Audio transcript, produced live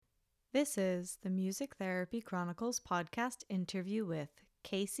This is the Music Therapy Chronicles podcast interview with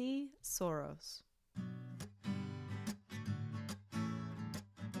Casey Soros.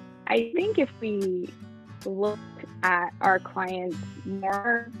 I think if we look at our clients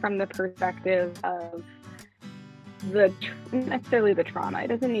more from the perspective of not necessarily the trauma, we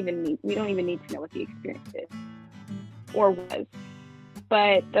don't even need to know what the experience is or was,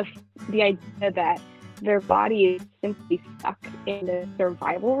 but the idea that their body is simply stuck in a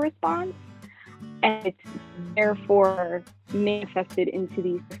survival response, and it's therefore manifested into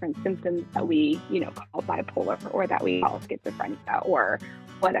these different symptoms that we, call bipolar, or that we call schizophrenia, or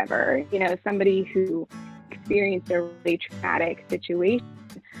whatever. Somebody who experienced a really traumatic situation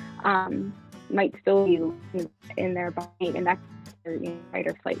might still be in their body, and that's their fight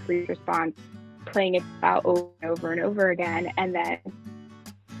or flight freeze response, playing it out over and over and over again. And then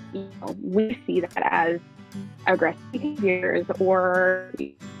we see that as aggressive behaviors, or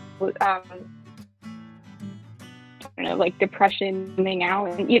like depression coming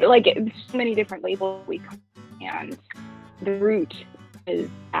out, and so many different labels we come, and the root is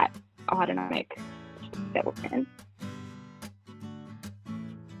that autonomic that we're in.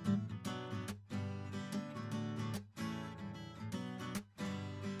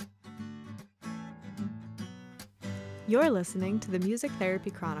 You're listening to the Music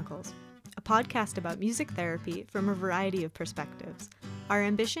Therapy Chronicles, a podcast about music therapy from a variety of perspectives. Our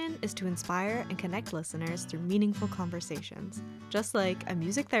ambition is to inspire and connect listeners through meaningful conversations, just like a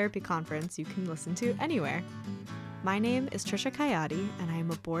music therapy conference you can listen to anywhere. My name is Trisha Kayati, and I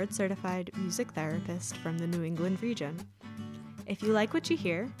am a board-certified music therapist from the New England region. If you like what you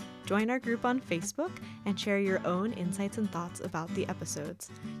hear, join our group on Facebook and share your own insights and thoughts about the episodes.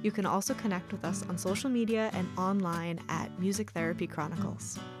 You can also connect with us on social media and online at Music Therapy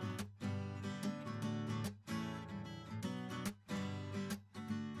Chronicles.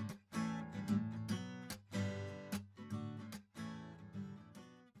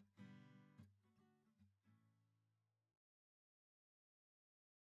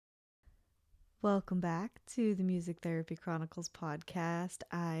 Welcome back to the Music Therapy Chronicles podcast.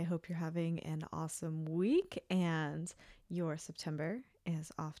 I hope you're having an awesome week and your September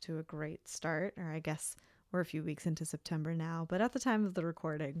is off to a great start. Or I guess we're a few weeks into September now, but at the time of the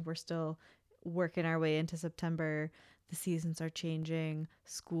recording, we're still working our way into September. The seasons are changing.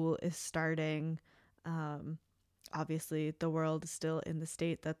 School is starting. Obviously, the world is still in the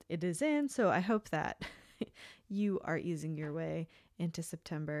state that it is in, so I hope that you are easing your way into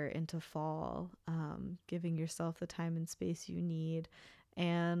September, into fall, giving yourself the time and space you need,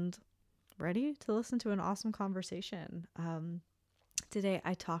 and ready to listen to an awesome conversation. Today,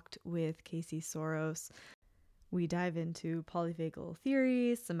 I talked with Casey Soros. We dive into polyvagal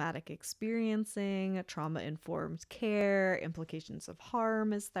theory, somatic experiencing, trauma-informed care, implications of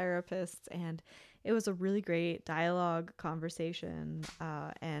harm as therapists, and it was a really great dialogue conversation,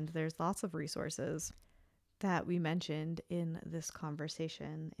 and there's lots of resources that we mentioned in this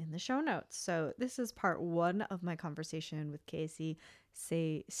conversation in the show notes. So this is part one of my conversation with Casey.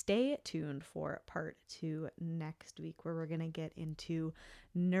 Stay tuned for part two next week, where we're going to get into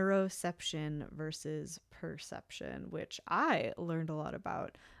neuroception versus perception, which I learned a lot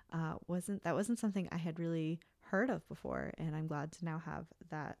about. Wasn't something I had really heard of before, and I'm glad to now have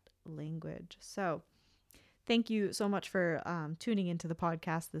that language. So thank you so much for tuning into the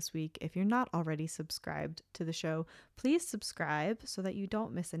podcast this week. If you're not already subscribed to the show, please subscribe so that you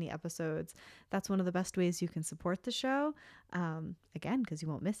don't miss any episodes. That's one of the best ways you can support the show, again, because you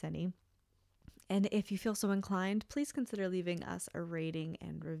won't miss any. And if you feel so inclined, please consider leaving us a rating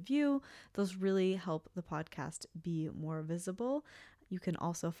and review. Those really help the podcast be more visible. You can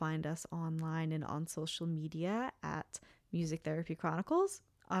also find us online and on social media at Music Therapy Chronicles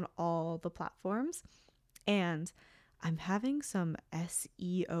on all the platforms. And I'm having some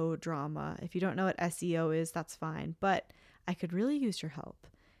SEO drama. If you don't know what SEO is, that's fine, but I could really use your help.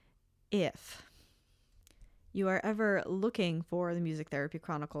 If you are ever looking for the Music Therapy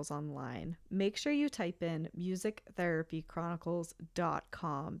Chronicles online, make sure you type in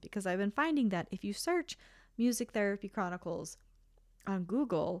musictherapychronicles.com, because I've been finding that if you search Music Therapy Chronicles on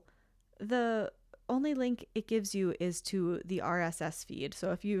Google, the only link it gives you is to the RSS feed.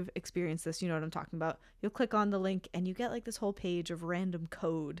 So if you've experienced this, you know what I'm talking about. You'll click on the link and you get like this whole page of random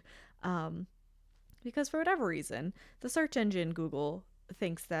code, because for whatever reason, the search engine Google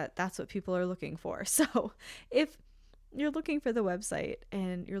thinks that that's what people are looking for. So if you're looking for the website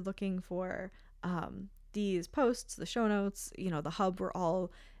and you're looking for these posts, the show notes, the hub where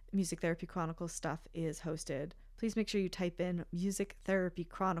all Music Therapy Chronicles stuff is hosted, please make sure you type in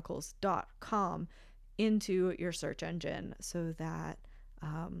musictherapychronicles.com into your search engine so that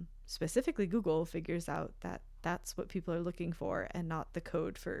specifically Google figures out that that's what people are looking for and not the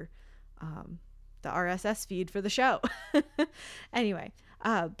code for the RSS feed for the show. Anyway,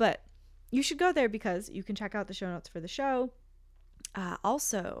 but you should go there because you can check out the show notes for the show.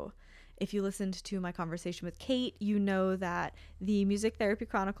 Also, if you listened to my conversation with Kate, you know that the Music Therapy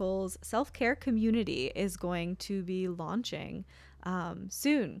Chronicles self-care community is going to be launching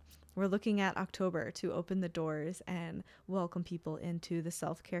soon. We're looking at October to open the doors and welcome people into the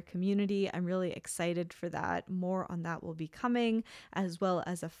self-care community. I'm really excited for that. More on that will be coming, as well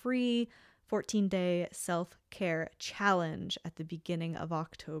as a free 14-day self-care challenge at the beginning of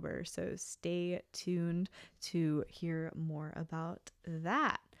October. So stay tuned to hear more about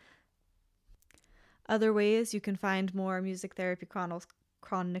that. Other ways you can find more Music Therapy Chronicles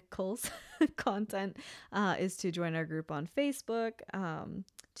content is to join our group on Facebook,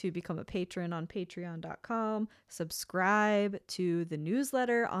 to become a patron on patreon.com, subscribe to the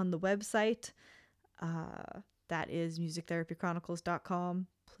newsletter on the website. That is musictherapychronicles.com.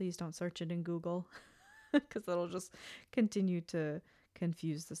 Please don't search it in Google because it'll just continue to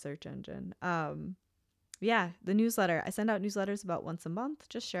confuse the search engine. Yeah, the newsletter. I send out newsletters about once a month,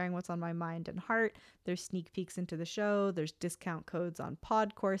 just sharing what's on my mind and heart. There's sneak peeks into the show. There's discount codes on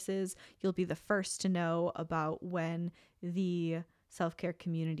pod courses. You'll be the first to know about when the self-care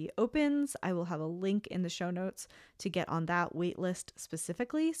community opens. I will have a link in the show notes to get on that wait list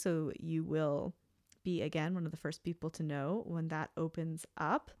specifically, so you will be, again, one of the first people to know when that opens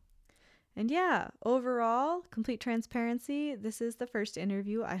up. And yeah, overall, complete transparency, this is the first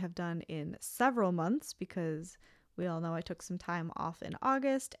interview I have done in several months because we all know I took some time off in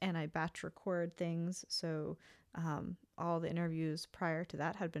August and I batch record things. So all the interviews prior to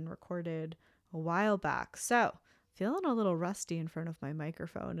that had been recorded a while back. So feeling a little rusty in front of my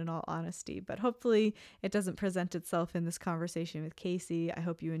microphone, in all honesty, but hopefully it doesn't present itself in this conversation with Casey. I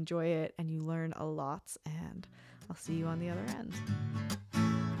hope you enjoy it and you learn a lot, and I'll see you on the other end.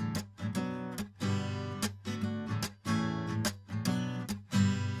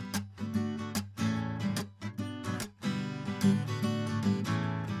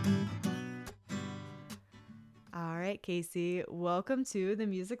 All right, Casey, welcome to the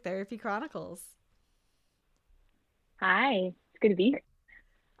Music Therapy Chronicles. Hi, it's good to be here.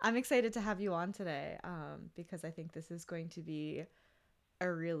 I'm excited to have you on today because I think this is going to be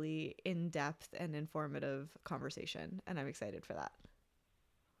a really in-depth and informative conversation, and I'm excited for that.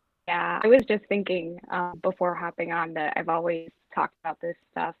 Yeah, I was just thinking before hopping on that I've always talked about this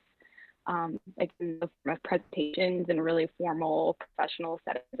stuff like in the form of presentations and really formal professional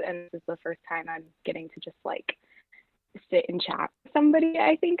settings, and this is the first time I'm getting to just like sit and chat with somebody,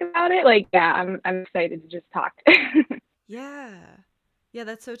 I think, about it. Like, yeah, I'm excited to just talk. Yeah,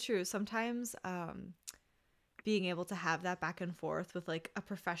 that's so true. Sometimes being able to have that back and forth with like a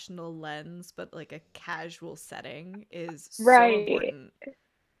professional lens, but like a casual setting is so Right. important.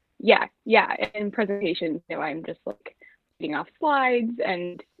 Yeah. In presentations, I'm just like reading off slides,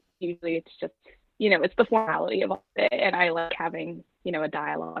 and usually it's just, it's the formality of all of it, and I like having, a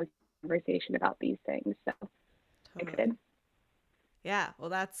dialogue conversation about these things. So Totally. excited. Yeah, well,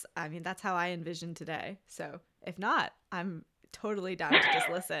 that's how I envision today. So if not, I'm totally down to just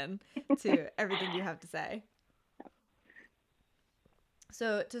listen to everything you have to say.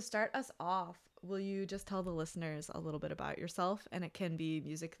 So to start us off, will you just tell the listeners a little bit about yourself? And it can be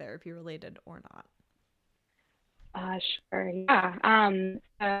music therapy related or not. Sure. Yeah.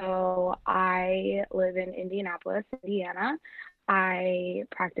 So I live in Indianapolis, Indiana. I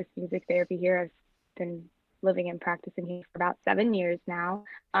practice music therapy here. I've been living and practicing here for about 7 years now.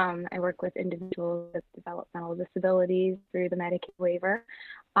 I work with individuals with developmental disabilities through the Medicaid waiver.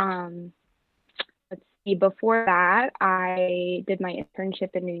 Let's see, before that, I did my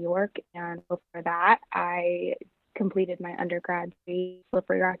internship in New York, and before that, I completed my undergrad degree at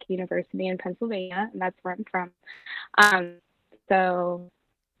Slippery Rock University in Pennsylvania, and that's where I'm from. So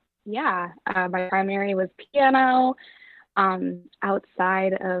yeah, my primary was piano.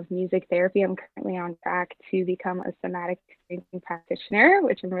 Outside of music therapy, I'm currently on track to become a somatic experiencing practitioner,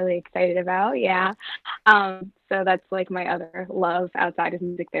 which I'm really excited about. Yeah. So that's like my other love outside of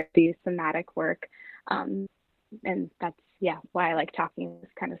music therapy, somatic work. And that's, why I like talking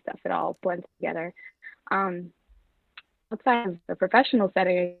this kind of stuff. It all blends together. Outside of the professional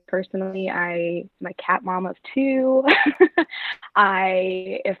setting, personally, I'm a cat mom of 2.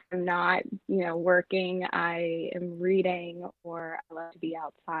 If I'm not, working, I am reading, or I love to be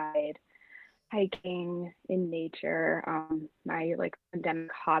outside, hiking in nature. My like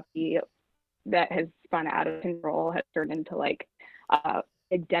pandemic hobby that has spun out of control has turned into like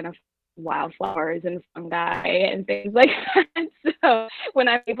identifying wildflowers and fungi and things like that. So when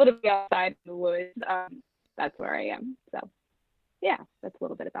I'm able to be outside in the woods, that's where I am. So yeah, that's a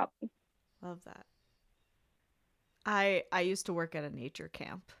little bit about me. Love that. I used to work at a nature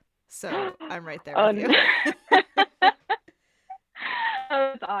camp, so I'm right there with you. No.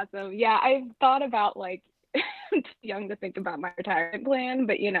 Oh, that's awesome. Yeah, I've thought about like I'm too young to think about my retirement plan,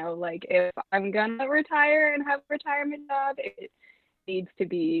 but like if I'm gonna retire and have a retirement job, it needs to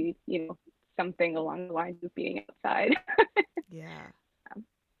be, something along the lines of being outside. Yeah.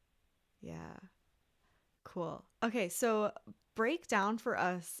 Yeah. Cool. Okay, so break down for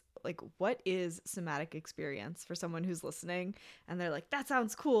us like what is somatic experience for someone who's listening and they're like, that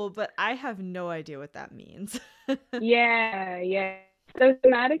sounds cool, but I have no idea what that means. Yeah, yeah. So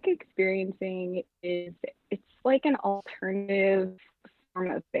somatic experiencing it's like an alternative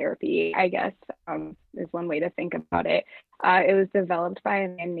form of therapy, I guess, is one way to think about it. It was developed by a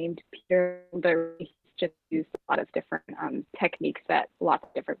man named Peter, but he's just used a lot of different techniques that lots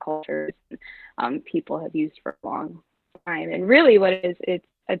of different cultures and people have used for a long time. And really, what it is, it's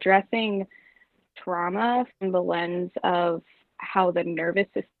addressing trauma from the lens of how the nervous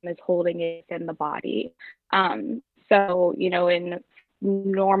system is holding it in the body. So, in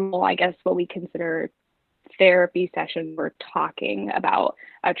normal, I guess, what we consider therapy session, we're talking about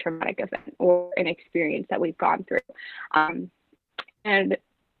a traumatic event or an experience that we've gone through. And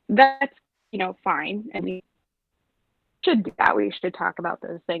that's, fine. And we should do that. We should talk about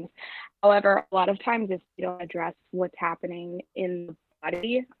those things. However, a lot of times if we don't address what's happening in the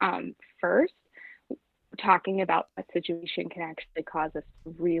body first, talking about that situation can actually cause us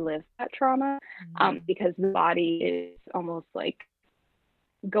to relive that trauma because the body is almost like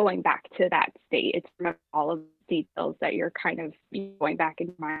going back to that state. It's remember all of the details that you're kind of going back in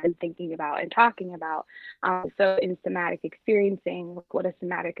your mind and thinking about and talking about. So in somatic experiencing, what a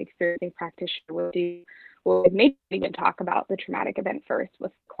somatic experiencing practitioner would do would maybe even talk about the traumatic event first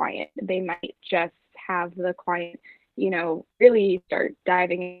with the client. They might just have the client, really start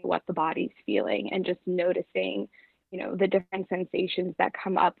diving into what the body's feeling and just noticing the different sensations that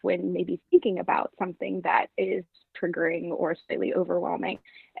come up when maybe thinking about something that is triggering or slightly overwhelming,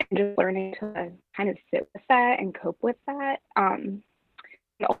 and just learning to kind of sit with that and cope with that. And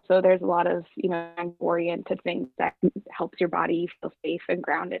also, there's a lot of oriented things that helps your body feel safe and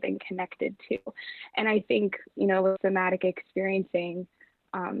grounded and connected to. And I think with somatic experiencing,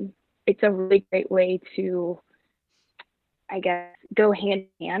 it's a really great way to, I guess, go hand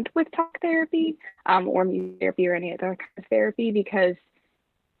in hand with talk therapy or music therapy or any other kind of therapy, because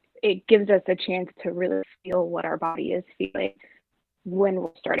it gives us a chance to really feel what our body is feeling when we're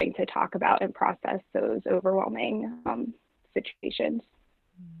starting to talk about and process those overwhelming situations.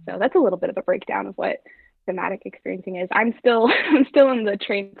 So that's a little bit of a breakdown of what somatic experiencing is. I'm still in the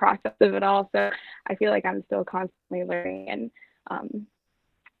training process of it all, so I feel like I'm still constantly learning, and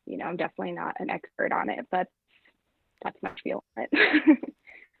I'm definitely not an expert on it, but that's my feel on it.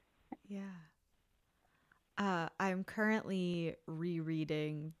 Yeah. I'm currently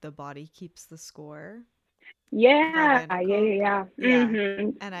rereading The Body Keeps the Score by Yeah, Van yeah, Koch. yeah, yeah. Yeah. Mm-hmm.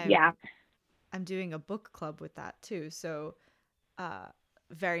 And Yeah, I'm doing a book club with that too. So uh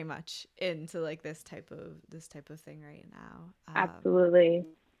very much into like this type of thing right now. absolutely.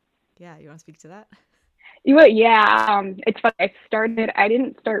 Yeah, you want to speak to that? Yeah, it's funny. I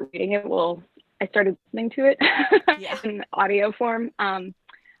didn't start reading it. Well, I started listening to it Yeah. in audio form.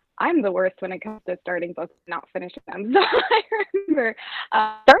 I'm the worst when it comes to starting books and not finishing them. So I remember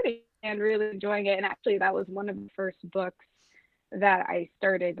starting and really enjoying it. And actually, that was one of the first books that I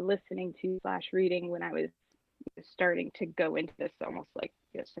started listening to / reading when I was starting to go into this almost like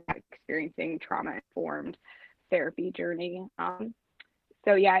somatic experiencing trauma informed therapy journey.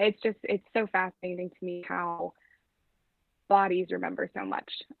 So yeah, it's so fascinating to me how bodies remember so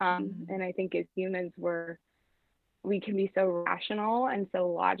much. And I think as humans we can be so rational and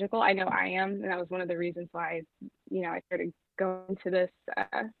so logical. I know I am, and that was one of the reasons why I started going to this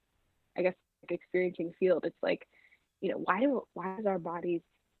I guess experiencing field. It's like, why does our bodies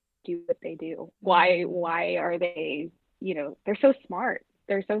do what they do? Why are they, they're so smart.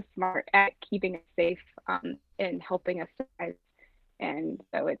 They're so smart at keeping us safe and helping us survive. And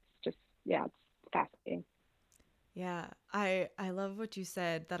so it's just, yeah, it's fascinating. Yeah, I love what you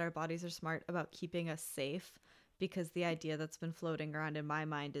said that our bodies are smart about keeping us safe, because the idea that's been floating around in my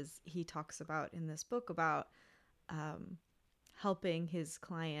mind is he talks about in this book about um, helping his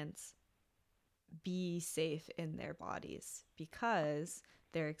clients be safe in their bodies because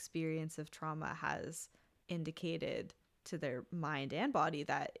their experience of trauma has indicated to their mind and body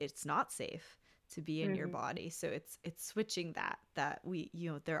that it's not safe to be in your Mhm. body. So it's switching that we,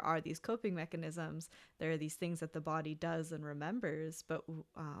 there are these coping mechanisms, there are these things that the body does and remembers, but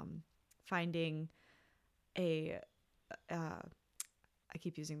finding a uh, I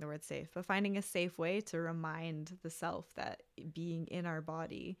keep using the word safe, but finding a safe way to remind the self that being in our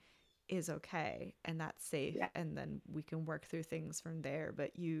body is okay and that's safe, Yeah. and then we can work through things from there.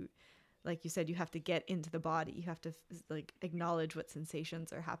 But you, like you said, you have to get into the body, you have to like acknowledge what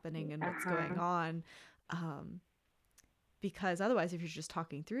sensations are happening and what's going Uh-huh. on, um, because otherwise if you're just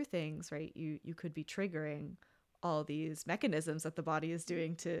talking through things, right, you could be triggering all these mechanisms that the body is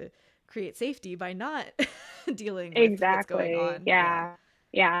doing to create safety by not dealing with what's going Exactly. on. Yeah.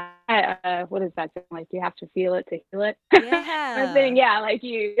 Yeah. Yeah. What is that saying? Like you have to feel it to heal it. I think, Yeah. yeah, like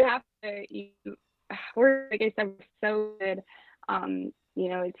you have to, we're, like I said, we're so good.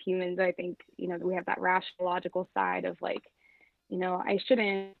 As humans, I think, we have that rational, logical side of like, I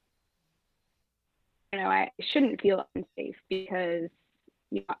shouldn't, I shouldn't feel unsafe because,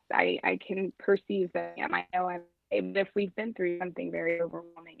 I can perceive that I know I'm safe. But if we've been through something very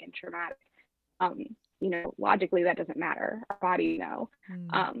overwhelming and traumatic, um, logically that doesn't matter. Our body know.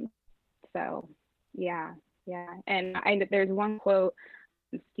 Mm. Um, so yeah, yeah. And there's one quote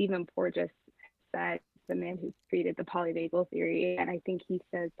Stephen Porges said, the man who created the polyvagal theory, and I think he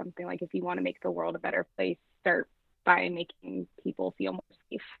says something like, if you want to make the world a better place, start by making people feel more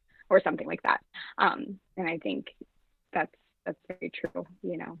safe, or something like that. And I think that's very true.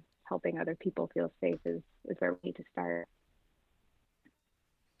 Helping other people feel safe is where we need to start.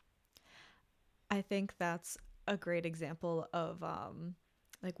 I think that's a great example of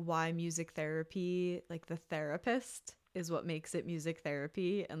like why music therapy, like the therapist is what makes it music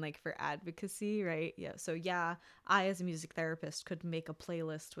therapy, and like for advocacy, right? Yeah. So yeah, I as a music therapist could make a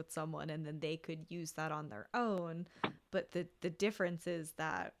playlist with someone and then they could use that on their own, but the difference is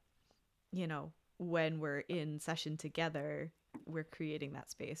that, when we're in session together, we're creating that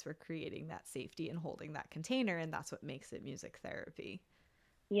space, we're creating that safety and holding that container, and that's what makes it music therapy.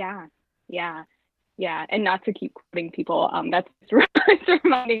 Yeah, yeah. Yeah, and not to keep quoting people, that's it's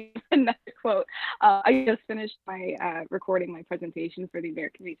reminding me of another quote. I just finished my recording my presentation for the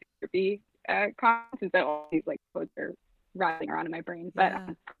American Music Therapy conference, and so all these like quotes are rattling around in my brain. But Yeah.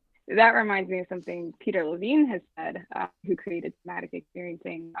 that reminds me of something Peter Levine has said, who created somatic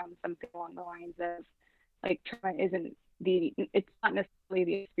experiencing, something along the lines of like trauma isn't it's not necessarily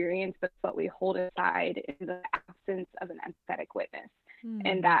the experience, but it's what we hold aside in the absence of an empathetic witness.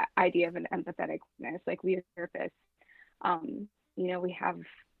 And Hmm. that idea of an empathetic witness, like we as therapists, we have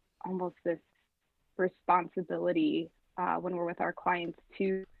almost this responsibility when we're with our clients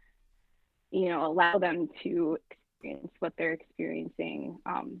to, allow them to experience what they're experiencing,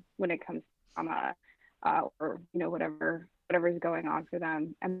 when it comes to trauma, or whatever's going on for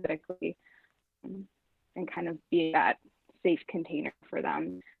them empathetically, um, and kind of be that safe container for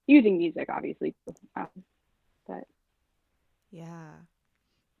them, using music obviously, but Yeah.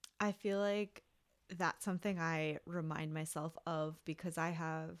 I feel like that's something I remind myself of because I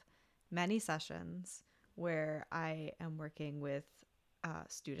have many sessions where I am working with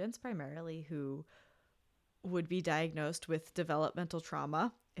students primarily who would be diagnosed with developmental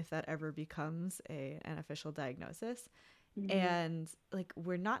trauma if that ever becomes an official diagnosis. mm-hmm. And like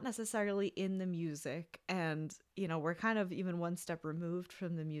we're not necessarily in the music, and we're kind of even one step removed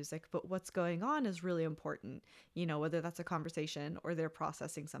from the music, but what's going on is really important, whether that's a conversation or they're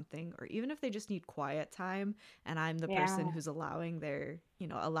processing something, or even if they just need quiet time and I'm the person Yeah. who's allowing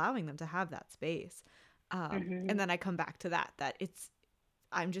them to have that space. And Mm-hmm. then I come back to that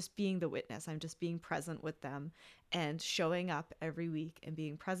I'm just being the witness. I'm just being present with them, and showing up every week and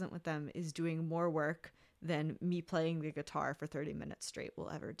being present with them is doing more work than me playing the guitar for 30 minutes straight will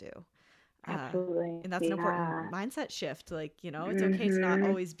ever do. Uh, Absolutely. and that's an important Yeah. mindset shift. Like, it's okay to not Mm-hmm.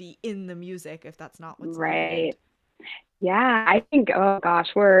 always be in the music if that's not what's Right. needed. Yeah, I think, oh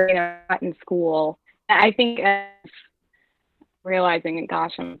gosh, we're, not in school. I think, realizing,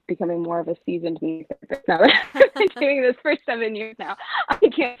 gosh, I'm becoming more of a seasoned music therapist now that I've been doing this for 7 years now. I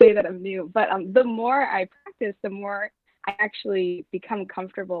can't say that I'm new, but the more I practice, the more I actually become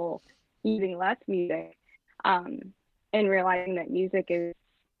comfortable using less music, um, and realizing that music is,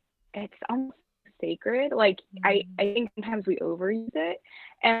 it's almost sacred. Like Mm. I think sometimes we overuse it,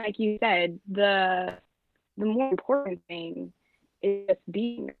 and like you said, the more important thing is just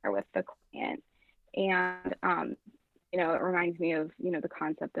being there with the client. And it reminds me of, the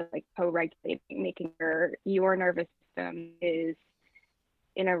concept of like co-regulating, making sure your nervous system is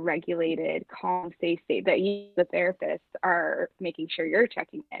in a regulated, calm, safe state, that you, the therapist, are making sure you're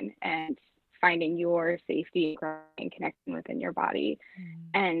checking in and finding your safety and connecting within your body. Mm.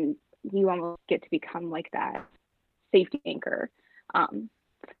 And you almost get to become like that safety anchor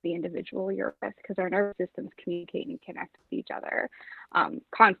for the individual you're with, because our nervous systems communicate and connect with each other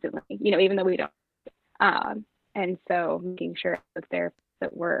constantly, even though we don't. And so making sure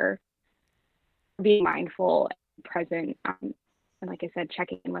that we're being mindful and present, and like I said,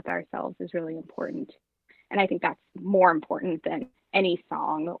 checking in with ourselves is really important. And I think that's more important than any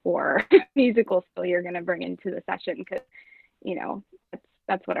song or musical skill you're going to bring into the session, because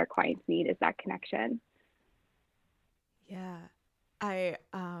that's what our clients need, is that connection. Yeah. I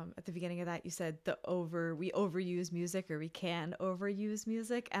at the beginning of that you said we overuse music, or we can overuse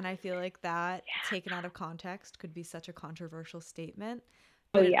music, and I feel like that taken out of context could be such a controversial statement,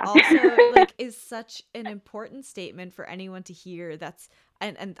 Oh but it yeah. also like is such an important statement for anyone to hear. That's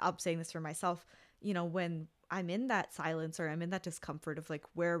and I'm saying this for myself, when I'm in that silence or I'm in that discomfort of like,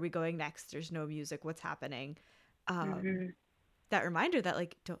 where are we going next? There's no music, what's happening? Um Mm-hmm. that reminder that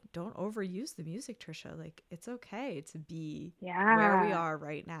like don't overuse the music, Trisha. Like, it's okay to be where we Yeah. are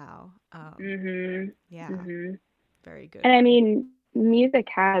right now. Mhm. Yeah, Mhm. very good And I point. mean, music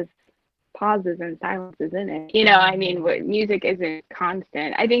has pauses and silences in it. I mean, Mm, music isn't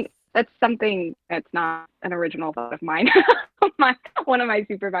constant. I yes. think that's something that's not an original thought of mine. One of my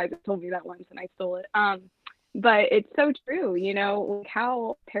supervisors told me that once, and I stole it. But it's so true. Like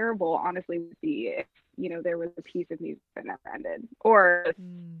how terrible, honestly, would it be if there was a piece of music that never ended, or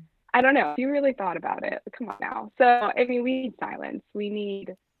Mm, I don't know. If you really thought about it, come on now. So I mean, we need silence.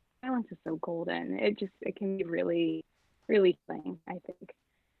 Silence is so golden. It can be really, really healing, I think.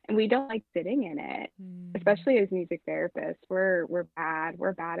 And we don't like sitting in it, mm, especially as music therapists. We're bad.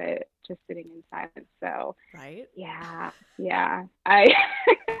 We're bad at just sitting in silence. So right. yeah, yeah. I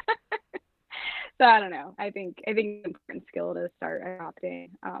so I don't know. I think it's an important skill to start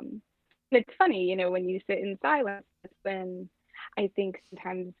adopting. And it's funny, when you sit in silence, then I think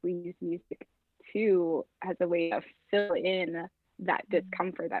sometimes we use music too as a way to fill in that Mm,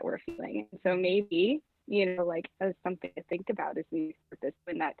 discomfort that we're feeling. And so mm-hmm. maybe, like as something to think about as we start this,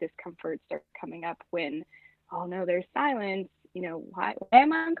 when that discomfort starts coming up, when, oh no, there's silence, why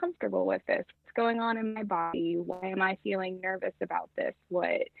am I uncomfortable with this? What's going on in my body? Why am I feeling nervous about this?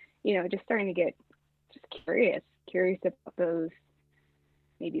 Just starting to get just curious about those,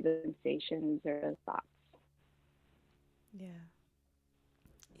 maybe the sensations or the thoughts. Yeah.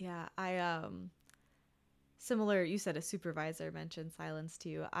 Yeah, I similar, you said a supervisor mentioned silence to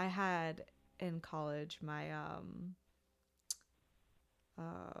you. I had in college my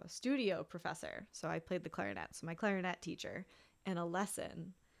studio professor. So I played the clarinet. So my clarinet teacher in a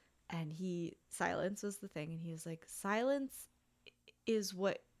lesson, and silence was the thing. And he was like, silence is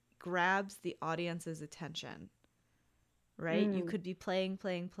what grabs the audience's attention, right? You Mm, could be playing,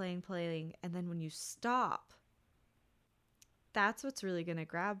 playing, playing, playing. And then when you stop, that's what's really going to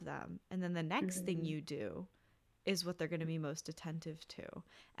grab them. And then the next thing mm, you do is what they're going to be most attentive to.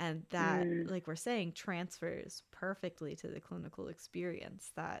 And that, mm, like we're saying, transfers perfectly to the clinical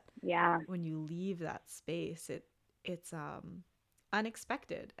experience, that yeah, when you leave that space, it's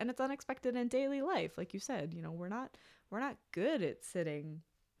unexpected, and it's unexpected in daily life. Like you said, we're not good at sitting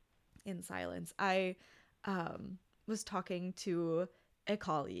in silence. I was talking to a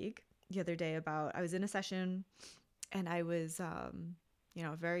colleague the other day about, I was in a session, and I was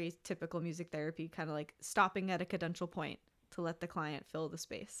very typical music therapy, kind of like stopping at a cadential point to let the client fill the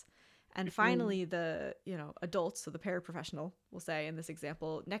space. And mm. finally, the adults, so the paraprofessional will say in this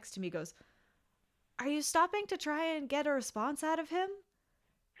example next to me, goes, "Are you stopping to try and get a response out of him?"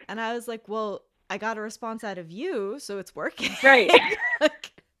 And I was like, "Well, I got a response out of you, so it's working." Right.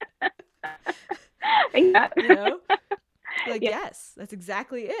 Like, Yeah. you know, like, Yeah. yes, that's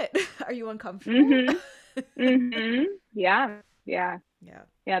exactly it. Are you uncomfortable? Mhm. Mhm. Yeah. Yeah. Yeah.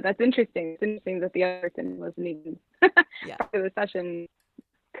 Yeah. That's interesting. It's interesting that the other person wasn't even Yeah. part of the session,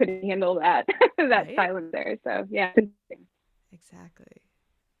 couldn't handle that that Right? silence there. So yeah. It's interesting. Exactly.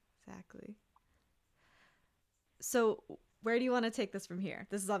 Exactly. So, where do you want to take this from here?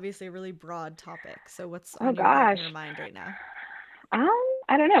 This is obviously a really broad topic. So, what's Oh on your heart and gosh. your mind right now? Um,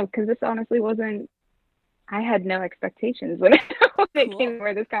 I don't know, because this honestly wasn't. I had no expectations when when it came Cool. to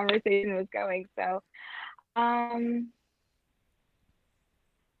where this conversation was going. So, um,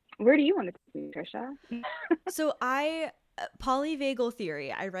 where do you want to take me, Trisha? So, polyvagal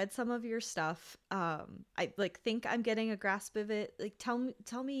theory. I read some of your stuff. I like think I'm getting a grasp of it. Like,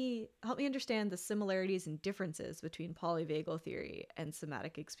 help me understand the similarities and differences between polyvagal theory and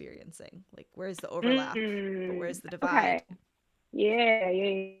somatic experiencing. Like, where's the overlap, but where's the divide? Okay. Yeah, yeah,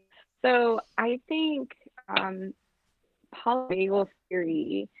 yeah. So I think um, polyvagal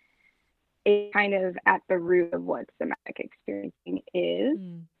theory is kind of at the root of what somatic experiencing is.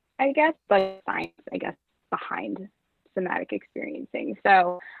 Mm, I guess, but science, I guess, behind somatic experiencing.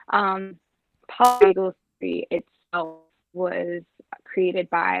 So, polyvagal theory itself was created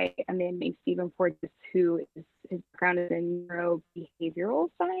by a man named Stephen Porges, who is his background is in neurobehavioral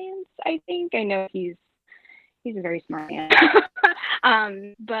science. I think I know he's a very smart man.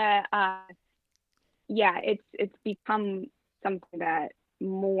 But yeah, it's become something that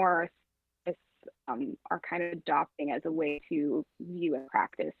more are kind of adopting as a way to view and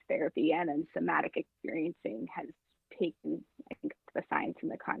practice therapy, and then somatic experiencing has taken, I think, the science and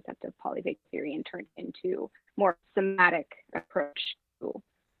the concept of polyvagal theory and turned into more somatic approach to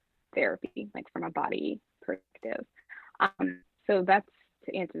therapy, like from a body perspective. So that's,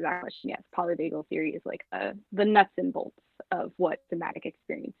 to answer that question, yes, polyvagal theory is like the nuts and bolts of what somatic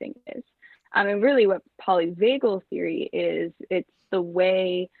experiencing is. And really what polyvagal theory is, it's the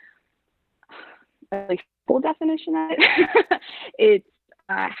way, a really full definition of it, it's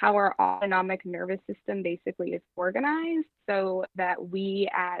how our autonomic nervous system basically is organized so that we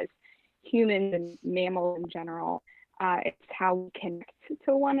as humans and mammals in general, it's how we connect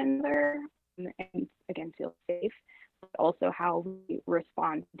to one another and again feel safe, but also how we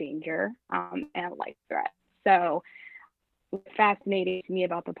respond to danger and life threat. So what's fascinating to me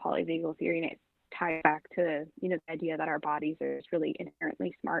about the polyvagal theory, and it ties back to the idea that our bodies are just really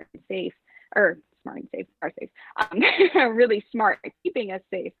inherently smart and safe, or smart and safe, are safe, really smart at keeping us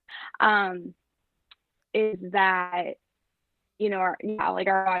safe, is that our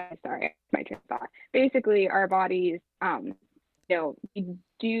bodies, sorry, my train of thought. Basically, our bodies, we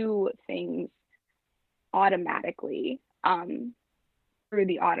do things automatically through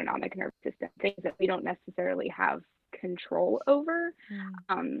the autonomic nervous system, things that we don't necessarily have control over.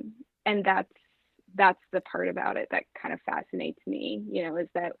 And that's the part about it that kind of fascinates me, is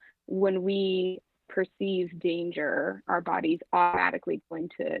that when we perceive danger, our bodies automatically go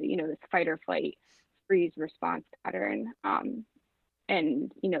into, this fight or flight freeze response pattern.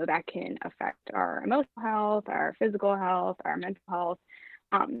 And, that can affect our emotional health, our physical health, our mental health.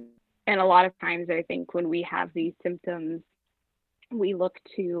 And a lot of times I think when we have these symptoms, we look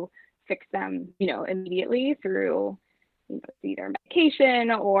to fix them, immediately through, either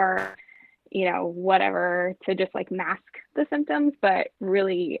medication or, whatever, to just like mask the symptoms. But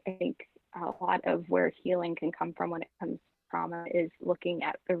really, I think a lot of where healing can come from when it comes to trauma is looking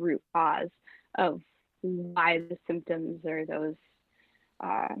at the root cause of why the symptoms or those,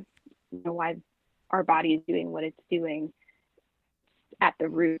 why our body is doing what it's doing at the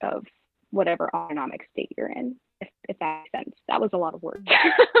root of whatever autonomic state you're in, if that makes sense. That was a lot of work.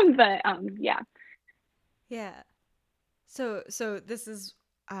 But yeah. So this is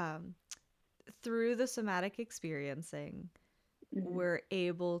through the somatic experiencing, we're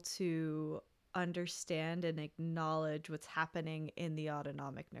able to understand and acknowledge what's happening in the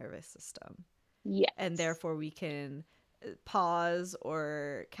autonomic nervous system. Yes. And therefore we can pause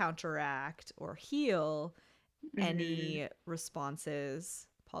or counteract or heal any responses,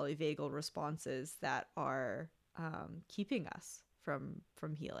 polyvagal responses, that are keeping us from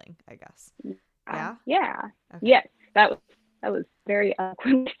healing, I guess. Yeah. Okay. Yes, that was very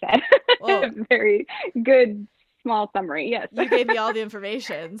eloquently said. Well, very good small summary. Yes, you gave me all the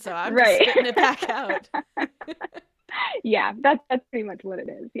information, so I'm just spitting it back out. Yeah, that's pretty much what it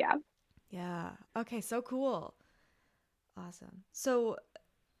is. Yeah. Okay, so cool. Awesome. So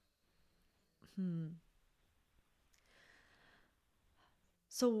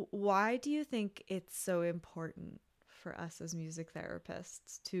So why do you think it's so important for us as music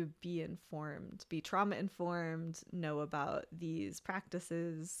therapists to be informed, be trauma informed, know about these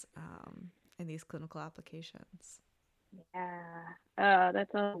practices and these clinical applications? Yeah.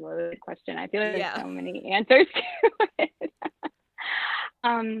 That's a loaded question. I feel like there's so many answers to it.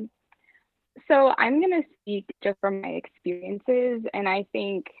 So I'm going to speak just from my experiences, and I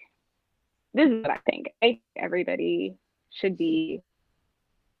think this is what I think. I think everybody should be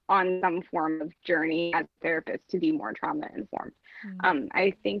on some form of journey as a therapist to be more trauma informed.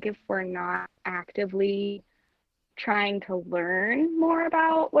 I think if we're not actively trying to learn more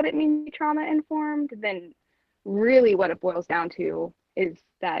about what it means to be trauma informed, then really what it boils down to is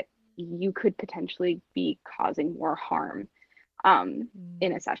that you could potentially be causing more harm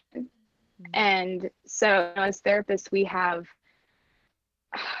in a session. And so as therapists, we have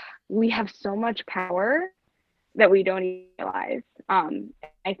so much power that we don't even realize.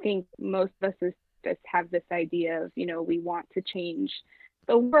 I think most of us just have this idea of, we want to change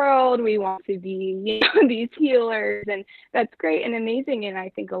the world, we want to be, these healers, and that's great and amazing. And I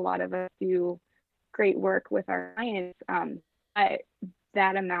think a lot of us do great work with our clients. But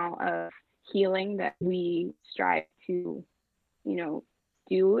that amount of healing that we strive to,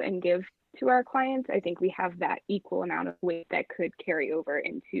 do and give to our clients, I think we have that equal amount of weight that could carry over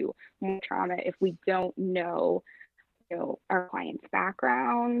into more trauma if we don't know, our client's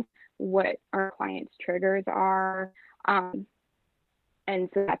background, what our client's triggers are. And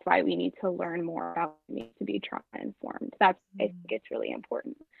so that's why we need to learn more about what it means to be trauma informed. I think it's really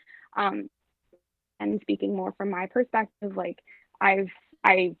important. And speaking more from my perspective, like I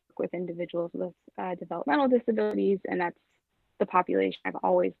work with individuals with developmental disabilities, and that's the population I've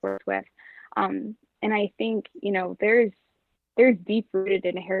always worked with. And I think, there's deep rooted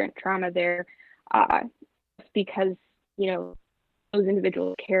inherent trauma there, because, those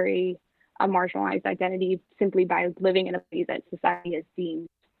individuals carry a marginalized identity simply by living in a way that society has deemed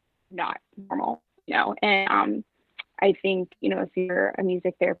not normal, and I think, if you're a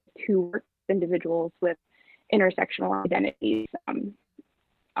music therapist who works with individuals with intersectional identities,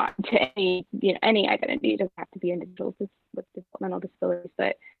 to any identity, it doesn't have to be individuals with developmental disabilities,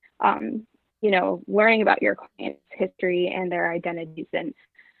 but learning about your client's history and their identities and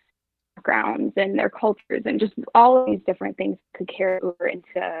backgrounds and their cultures and just all of these different things could carry over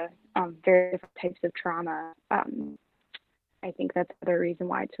into very different types of trauma. I think that's another reason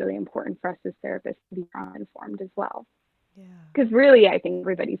why it's really important for us as therapists to be trauma informed as well. Yeah. Because really, I think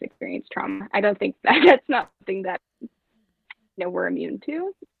everybody's experienced trauma. I don't think that's not something that we're immune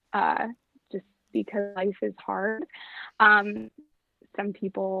to, just because life is hard. Some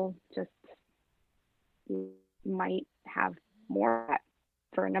people just might have more of that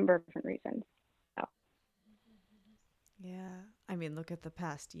for a number of different reasons. So. Yeah. I mean, look at the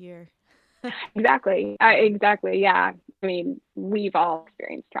past year. Exactly. Exactly. Yeah. I mean, we've all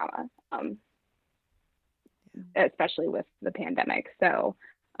experienced trauma, especially with the pandemic. So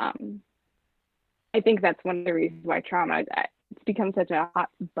I think that's one of the reasons why trauma, it's become such a hot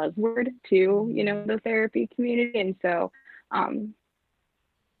buzzword too, the therapy community. And so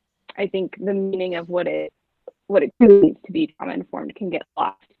I think the meaning of what it really means to be trauma informed can get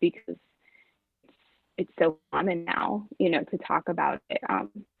lost because it's so common now, to talk about it.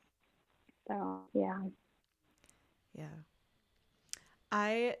 So yeah. Yeah.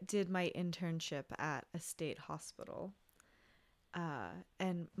 I did my internship at a state hospital.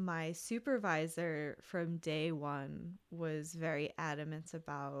 And my supervisor from day one was very adamant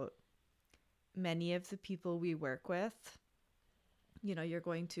about many of the people we work with. You're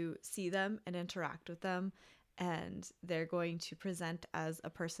going to see them and interact with them, and they're going to present as a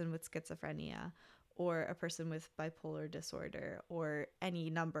person with schizophrenia or a person with bipolar disorder or any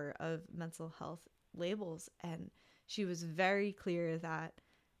number of mental health labels. And she was very clear that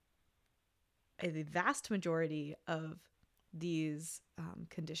the vast majority of these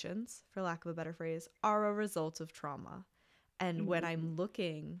conditions, for lack of a better phrase, are a result of trauma. And when I'm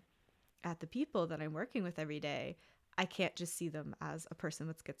looking at the people that I'm working with every day, I can't just see them as a person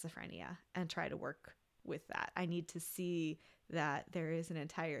with schizophrenia and try to work with that. I need to see that there is an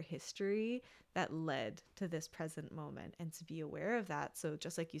entire history that led to this present moment and to be aware of that. So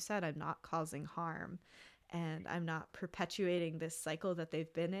just like you said, I'm not causing harm and I'm not perpetuating this cycle that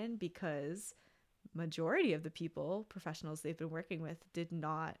they've been in, because majority of the people, professionals they've been working with, did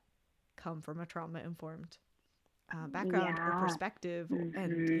not come from a trauma-informed background or perspective.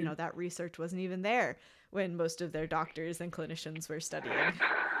 And that research wasn't even there when most of their doctors and clinicians were studying.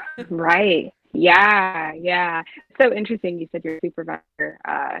 Right. Yeah. So interesting. You said your supervisor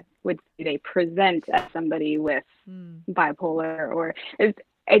would say they present as somebody with bipolar, or it's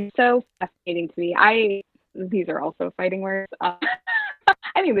so fascinating to me. These are also fighting words. I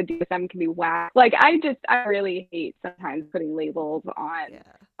think the DSM can be whack. Like I really hate sometimes putting labels on,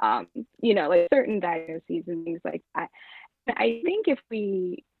 like certain diagnoses and things like that. And I think if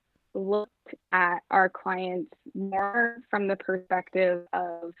we looked at our clients more from the perspective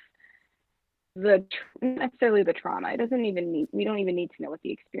of not necessarily the trauma. We don't even need to know what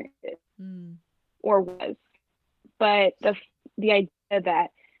the experience is or was, but the idea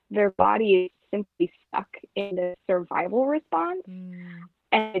that their body is simply stuck in the survival response,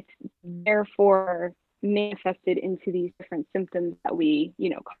 and it's therefore manifested into these different symptoms that we,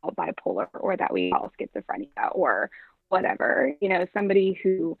 call bipolar, or that we call schizophrenia, or whatever. Somebody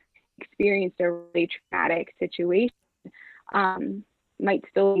who experienced a really traumatic situation might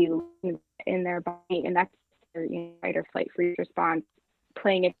still be in their body, and that's their fight or flight freeze response,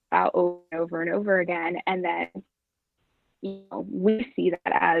 playing it out over and over and over again. And then we see that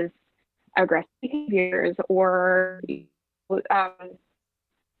as aggressive behaviors, or I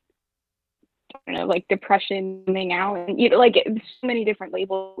don't know, like depression coming out, and like so many different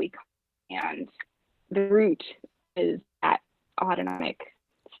labels we call, and the root is that autonomic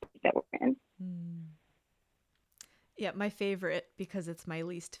state that we're in. Yeah, my favorite, because it's my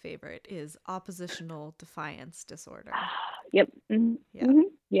least favorite, is oppositional defiance disorder. Yep. Hmm. Yeah. Hmm.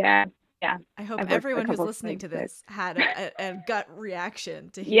 Yeah. Yeah. I hope I've worked with a everyone who's couple of listening clients to that. this had a gut reaction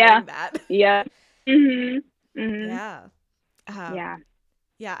to Yeah. hearing that. Yeah. Hmm. Hmm. Yeah. Um, Yeah.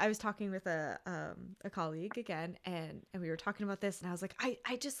 yeah, I was talking with a colleague again, and we were talking about this, and I was like,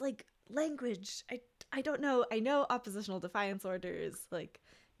 I just like language. I don't know. I know oppositional defiance orders, like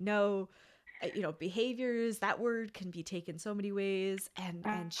no, behaviors. That word can be taken so many ways,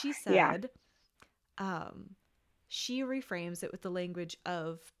 and she Yeah. said, um, she reframes it with the language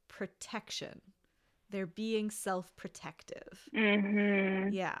of protection. They're being self-protective. Hmm.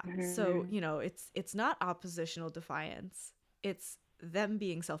 Yeah. So, Hmm. it's not oppositional defiance. It's them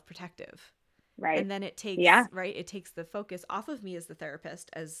being self-protective. Right. And then it takes, Yeah. right? It takes the focus off of me as the therapist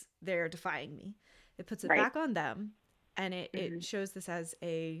as they're defying me. It puts it Right. back on them, and it Hmm. shows this as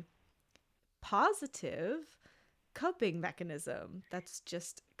a positive coping mechanism that's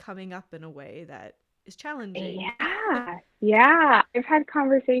just coming up in a way that is challenging. Yeah. Yeah. I've had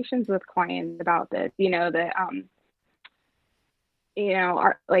conversations with clients about this, that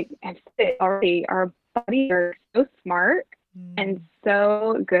our, like I've said already, our bodies are so smart and Mm.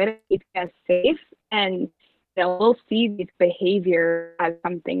 so good at keeping us safe, and we'll see these behaviors as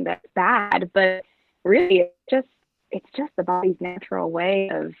something that's bad, but really it's just the body's natural way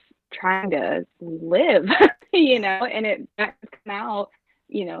of trying to live, Yeah. and it that can come out,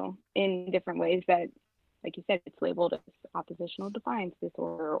 in different ways that, like you said, it's labeled as oppositional defiance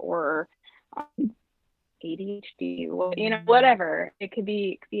disorder or um, ADHD, Mm. whatever. It could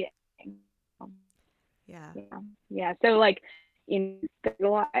be anything. Yeah. Yeah. Yeah. So like there's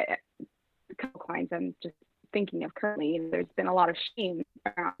a couple clients I'm just thinking of currently, there's been a lot of shame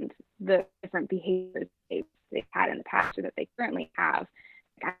around the different behaviors they've had in the past or that they currently have.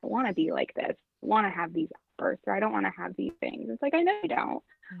 Like, I don't want to be like this. I want to have these outbursts, or I don't want to have these things. It's like, I know you don't.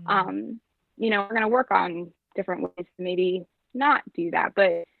 Mm. Um, we're going to work on different ways to maybe not do that.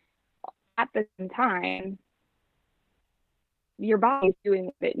 But at the same time, your body's doing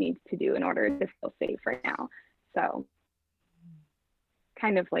what it needs to do in order to feel safe right now. So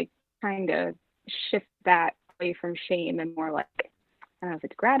kind of like trying to shift that away from shame and more like, I don't know if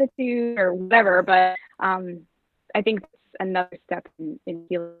it's gratitude or whatever, Yeah. but I think that's another step in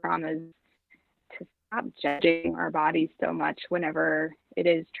healing trauma is to stop judging our bodies so much whenever it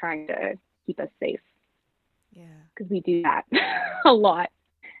is trying to keep us safe, Yeah. because we do that a lot.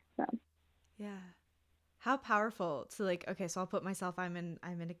 So. Yeah. How powerful to, like, okay, so I'll put myself, I'm in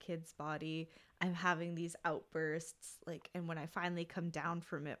a kid's body. I'm having these outbursts, like, and when I finally come down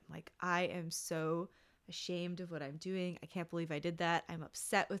from it, I'm like, I am so ashamed of what I'm doing. I can't believe I did that. I'm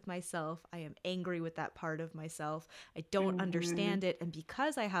upset with myself. I am angry with that part of myself. I don't Mm-hmm. understand it. And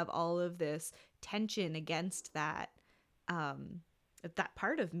because I have all of this tension against um that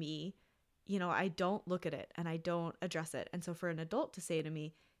part of me, I don't look at it and I don't address it. And so for an adult to say to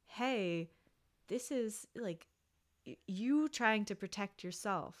me, "Hey, this is like you trying to protect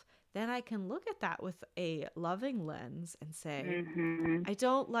yourself," then I can look at that with a loving lens and say, Mm-hmm. I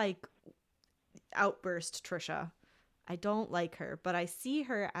don't like outburst Trisha. I don't like her, but I see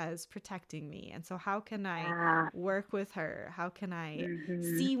her as protecting me. And so how can I Yeah. work with her? How can I Mm-hmm.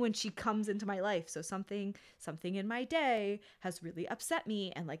 see when she comes into my life? So something in my day has really upset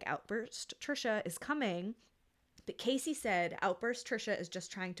me, and like outburst Trisha is coming. But Casey said Outburst Trisha is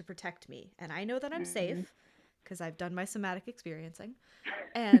just trying to protect me. And I know that I'm Mm-hmm. safe because I've done my somatic experiencing.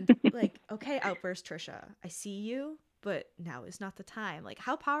 And like, okay, Outburst Trisha, I see you, but now is not the time. Like,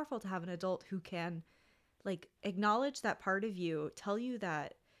 how powerful to have an adult who can like acknowledge that part of you, tell you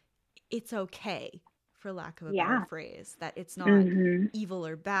that it's okay, for lack of a better Yeah. phrase, that it's not Mm-hmm. evil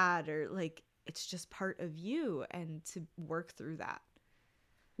or bad, or like it's just part of you, and to work through that.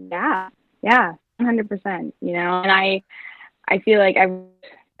 Yeah, yeah, 100%. And I feel like I've been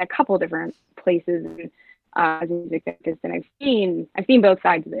a couple different places as a music therapist, and I've seen both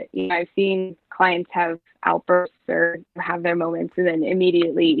sides of it. I've seen clients have outbursts or have their moments, and then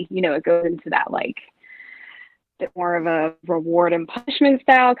immediately, it goes into that like bit more of a reward and punishment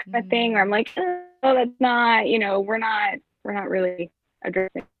style kind of thing, where I'm Mm, like, oh, that's not, we're not really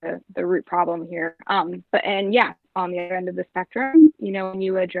addressing the root problem here. But and yeah, on the other end of the spectrum, when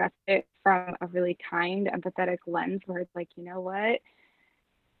you address it from a really kind, empathetic lens, where it's like, you know what,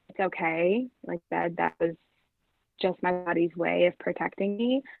 it's okay. Like that was just my body's way of protecting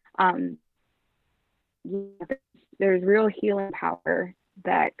me. Um, yeah, there's real healing power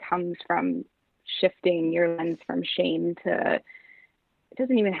that comes from shifting your lens from shame to, it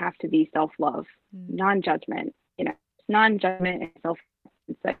doesn't even have to be self-love, mm, non-judgment, non-judgment and self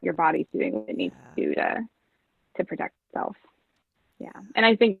that your body's doing what it needs yeah. to do to to protect itself. Yeah. And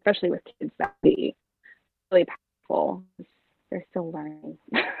I think especially with kids, that would be really powerful. They're still learning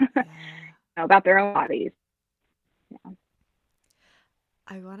about their own bodies. Yeah.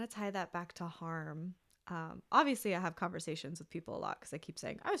 I want to tie that back to harm. Obviously, I have conversations with people a lot because I keep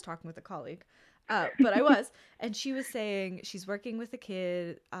saying I was talking with a colleague, but I was, and she was saying she's working with a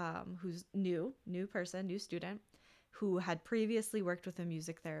kid who's new person, new student, who had previously worked with a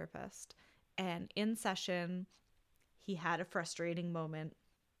music therapist, and in session, he had a frustrating moment,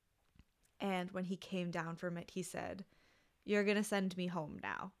 and when he came down from it, he said, "You're gonna send me home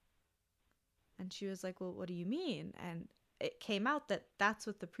now." And she was like, "Well, what do you mean?" And it came out that that's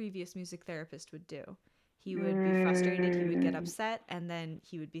what the previous music therapist would do. He would be frustrated, he would get upset, and then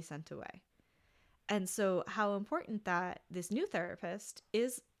he would be sent away. And so, how important that this new therapist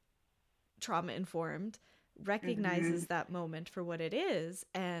is trauma informed, recognizes that moment for what it is,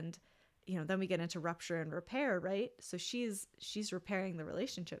 and then we get into rupture and repair, right? So she's repairing the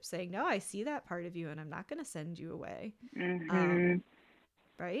relationship, saying, "No, I see that part of you, and I'm not going to send you away."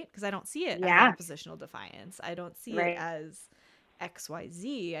 Right? Because I don't see it as oppositional defiance. I don't see it as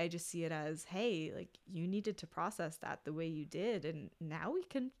XYZ. I just see it as, hey, like, you needed to process that the way you did, and now we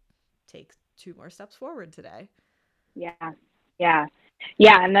can take 2 more steps forward today. Yeah.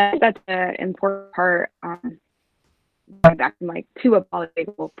 And that's an important part. Going back from to a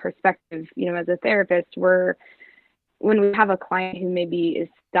polyvagal perspective, as a therapist, when we have a client who maybe is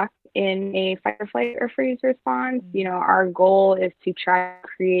stuck in a fight or flight or freeze response, our goal is to try to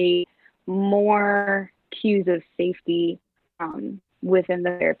create more cues of safety within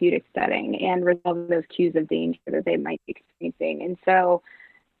the therapeutic setting and resolve those cues of danger that they might be experiencing. And so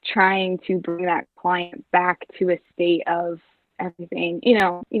trying to bring that client back to a state of everything,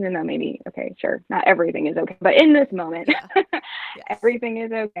 even though maybe, okay, sure, not everything is okay, but in this moment, everything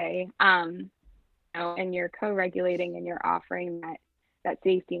is okay. And you're co-regulating and you're offering that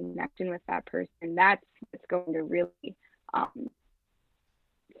safety and connection with that person. That's what's going to really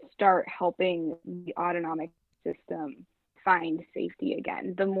start helping the autonomic system find safety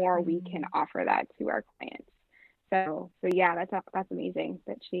again. The more we can offer that to our clients. So yeah, that's amazing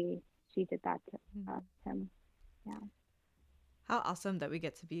that she did that to him. Yeah. How awesome that we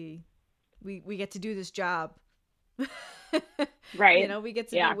get to do this job. Right. We get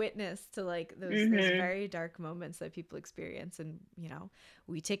to be witness to those very dark moments that people experience, and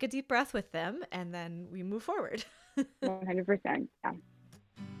we take a deep breath with them and then we move forward. 100%. Yeah.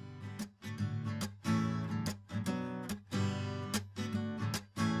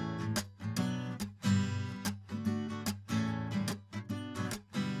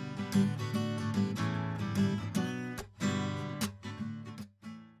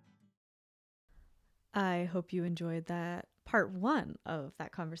 I hope you enjoyed that part 1 of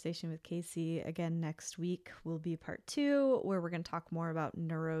that conversation with Casey. Again, next week will be part 2, where we're going to talk more about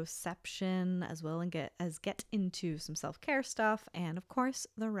neuroception as well, and get into some self-care stuff, and of course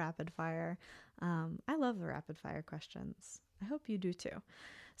the rapid fire. I love the rapid fire questions. I hope you do too.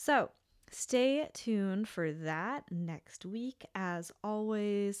 So stay tuned for that next week. As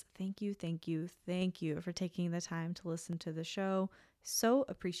always, thank you for taking the time to listen to the show. So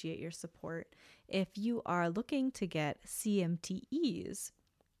appreciate your support. If you are looking to get CMTEs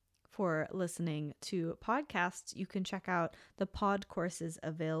for listening to podcasts, you can check out the pod courses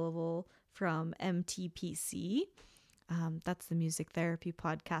available from MTPC. That's the Music Therapy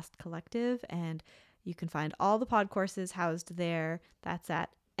Podcast Collective, and you can find all the pod courses housed there. That's at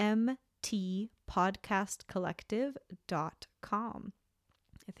mtpodcastcollective.com.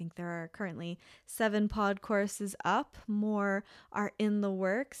 I think there are currently 7 pod courses up. More are in the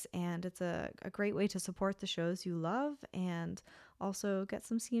works, and it's a great way to support the shows you love and also get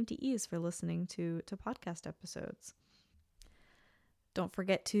some CMTEs for listening to podcast episodes. Don't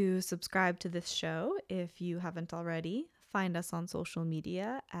forget to subscribe to this show if you haven't already. Find us on social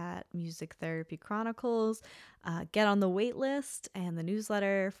media at Music Therapy Chronicles. Get on the wait list and the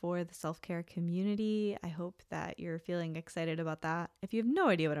newsletter for the self-care community. I hope that you're feeling excited about that. If you have no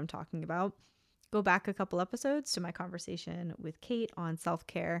idea what I'm talking about, go back a couple episodes to my conversation with Kate on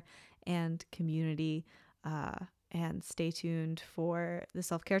self-care and community, and stay tuned for the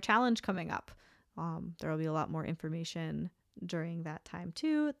self-care challenge coming up. There will be a lot more information during that time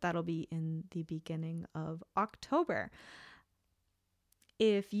too. That'll be in the beginning of October.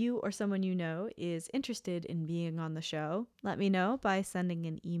 If you or someone you know is interested in being on the show, let me know by sending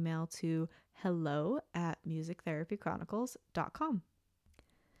an email to hello@musictherapychronicles.com.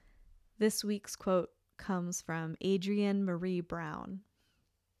 This week's quote comes from Adrienne Marie Brown.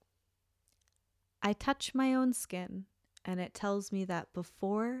 I touch my own skin, and it tells me that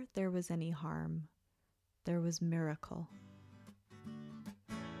before there was any harm, there was miracle.